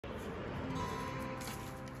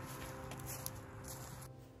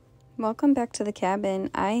Welcome back to the cabin.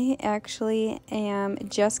 I actually am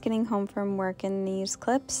just getting home from work in these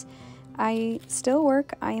clips. I still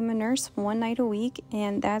work. I am a nurse one night a week,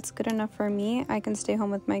 and that's good enough for me. I can stay home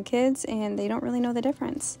with my kids, and they don't really know the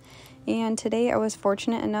difference. And today I was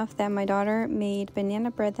fortunate enough that my daughter made banana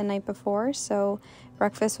bread the night before, so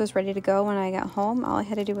breakfast was ready to go when I got home. All I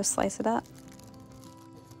had to do was slice it up.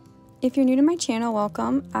 If you're new to my channel,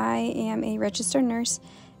 welcome. I am a registered nurse.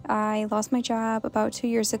 I lost my job about 2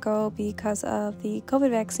 years ago because of the COVID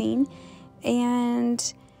vaccine,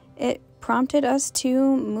 and it prompted us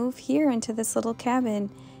to move here into this little cabin.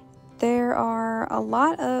 There are a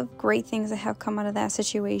lot of great things that have come out of that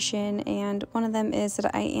situation, and one of them is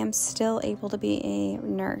that I am still able to be a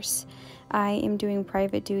nurse. I am doing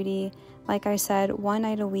private duty, like I said, one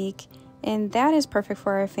night a week, and that is perfect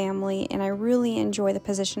for our family, and I really enjoy the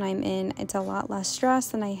position I'm in. It's a lot less stress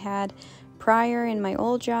than I had prior in my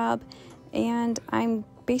old job, and I'm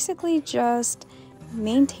basically just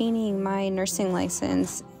maintaining my nursing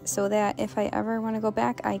license so that if I ever want to go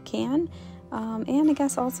back, I can. And I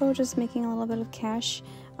guess also just making a little bit of cash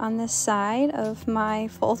on this side of my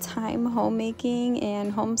full-time homemaking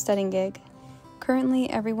and homesteading gig. Currently,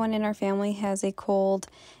 everyone in our family has a cold,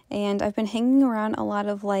 and I've been hanging around a lot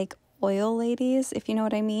of oil ladies, if you know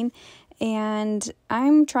what I mean. And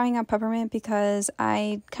I'm trying out peppermint because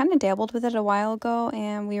I kind of dabbled with it a while ago,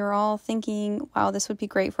 and we were all thinking, wow, this would be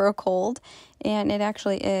great for a cold. And it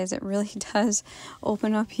actually is. It really does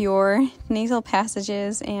open up your nasal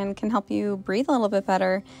passages and can help you breathe a little bit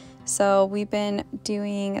better. So we've been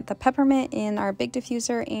doing the peppermint in our big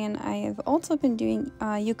diffuser, and I have also been doing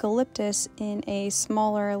eucalyptus in a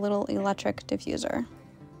smaller little electric diffuser.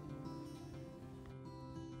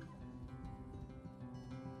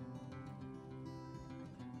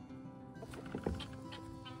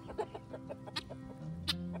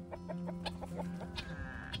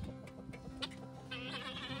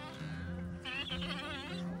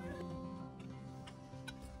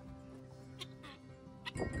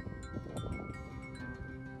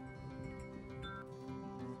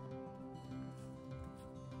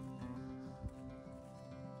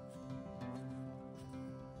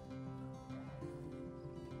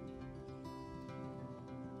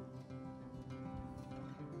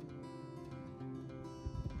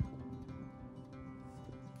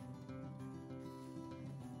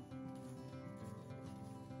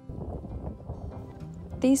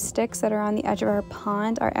 These sticks that are on the edge of our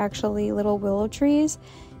pond are actually little willow trees,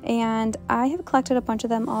 and I have collected a bunch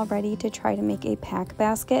of them already to try to make a pack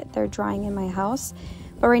basket. They're drying in my house,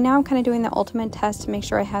 but right now I'm kind of doing the ultimate test to make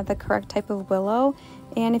sure I have the correct type of willow.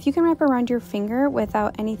 And if you can wrap around your finger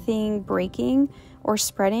without anything breaking or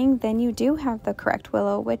spreading, then you do have the correct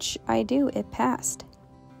willow, which I do. It passed.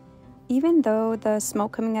 Even though the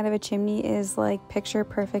smoke coming out of a chimney is like picture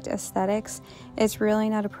perfect aesthetics, it's really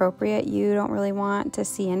not appropriate. You don't really want to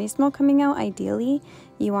see any smoke coming out. Ideally,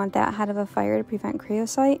 you want that hot of a fire to prevent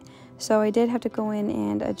creosote. So I did have to go in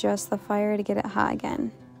and adjust the fire to get it hot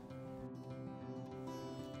again.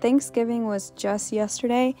 Thanksgiving was just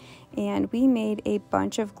yesterday, and we made a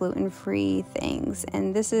bunch of gluten-free things.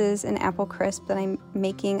 And this is an apple crisp that I'm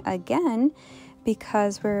making again,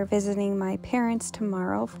 because we're visiting my parents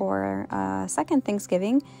tomorrow for second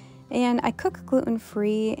Thanksgiving, and I cook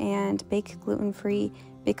gluten-free and bake gluten-free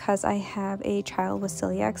because I have a child with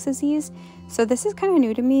celiac disease. So this is kind of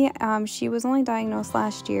new to me. She was only diagnosed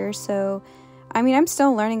last year, so I'm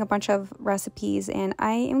still learning a bunch of recipes, and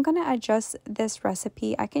I am going to adjust this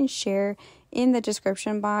recipe. I can share in the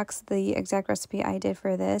description box the exact recipe I did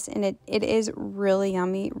for this, and it is really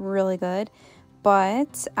yummy, really good.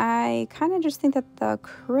 But I kind of just think that the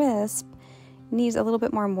crisp needs a little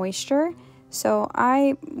bit more moisture. So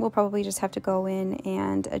I will probably just have to go in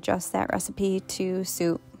and adjust that recipe to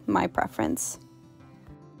suit my preference.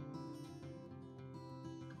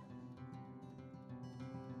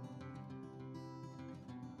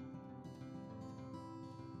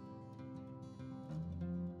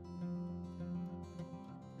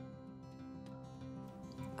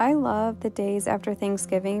 I love the days after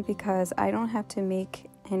Thanksgiving because I don't have to make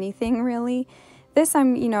anything really. This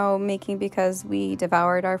I'm, making because we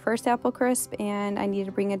devoured our first apple crisp and I need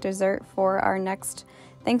to bring a dessert for our next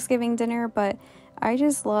Thanksgiving dinner, but I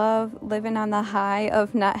just love living on the high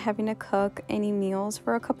of not having to cook any meals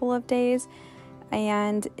for a couple of days.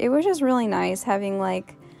 And it was just really nice having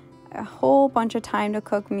a whole bunch of time to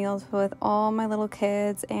cook meals with all my little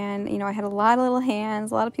kids, and I had a lot of little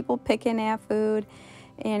hands, a lot of people picking at food.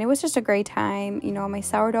 And it was just a great time. My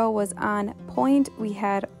sourdough was on point. We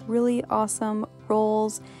had really awesome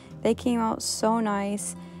rolls. They came out so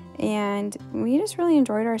nice. And we just really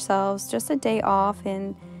enjoyed ourselves. Just a day off.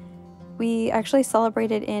 And We actually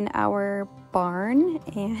celebrated in our barn,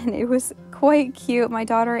 and it was quite cute. My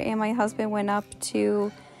daughter and my husband went up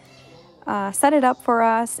to set it up for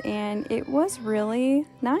us, and it was really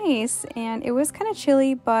nice. And it was kind of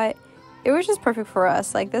chilly, but it was just perfect for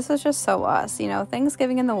us. Like, this was just so us, you know,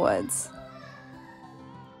 Thanksgiving in the woods.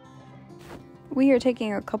 We are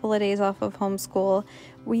taking a couple of days off of homeschool.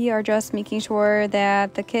 We are just making sure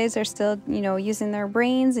that the kids are still, you know, using their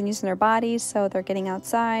brains and using their bodies, so they're getting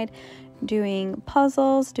outside, doing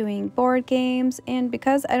puzzles, doing board games. And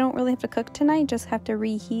because I don't really have to cook tonight, just have to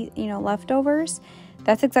reheat, you know, leftovers,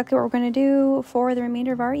 that's exactly what we're going to do for the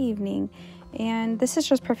remainder of our evening. And this is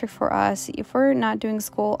just perfect for us. If we're not doing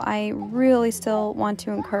school, I really still want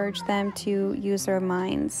to encourage them to use their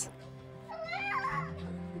minds.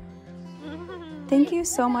 Thank you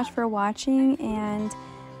so much for watching, and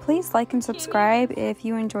please like and subscribe if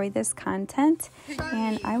you enjoyed this content,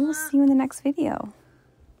 and I will see you in the next video.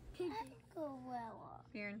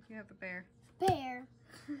 Here, you have a bear. Bear.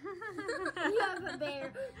 You have a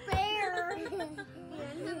bear. Bear.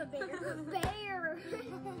 You have a bear. Bear.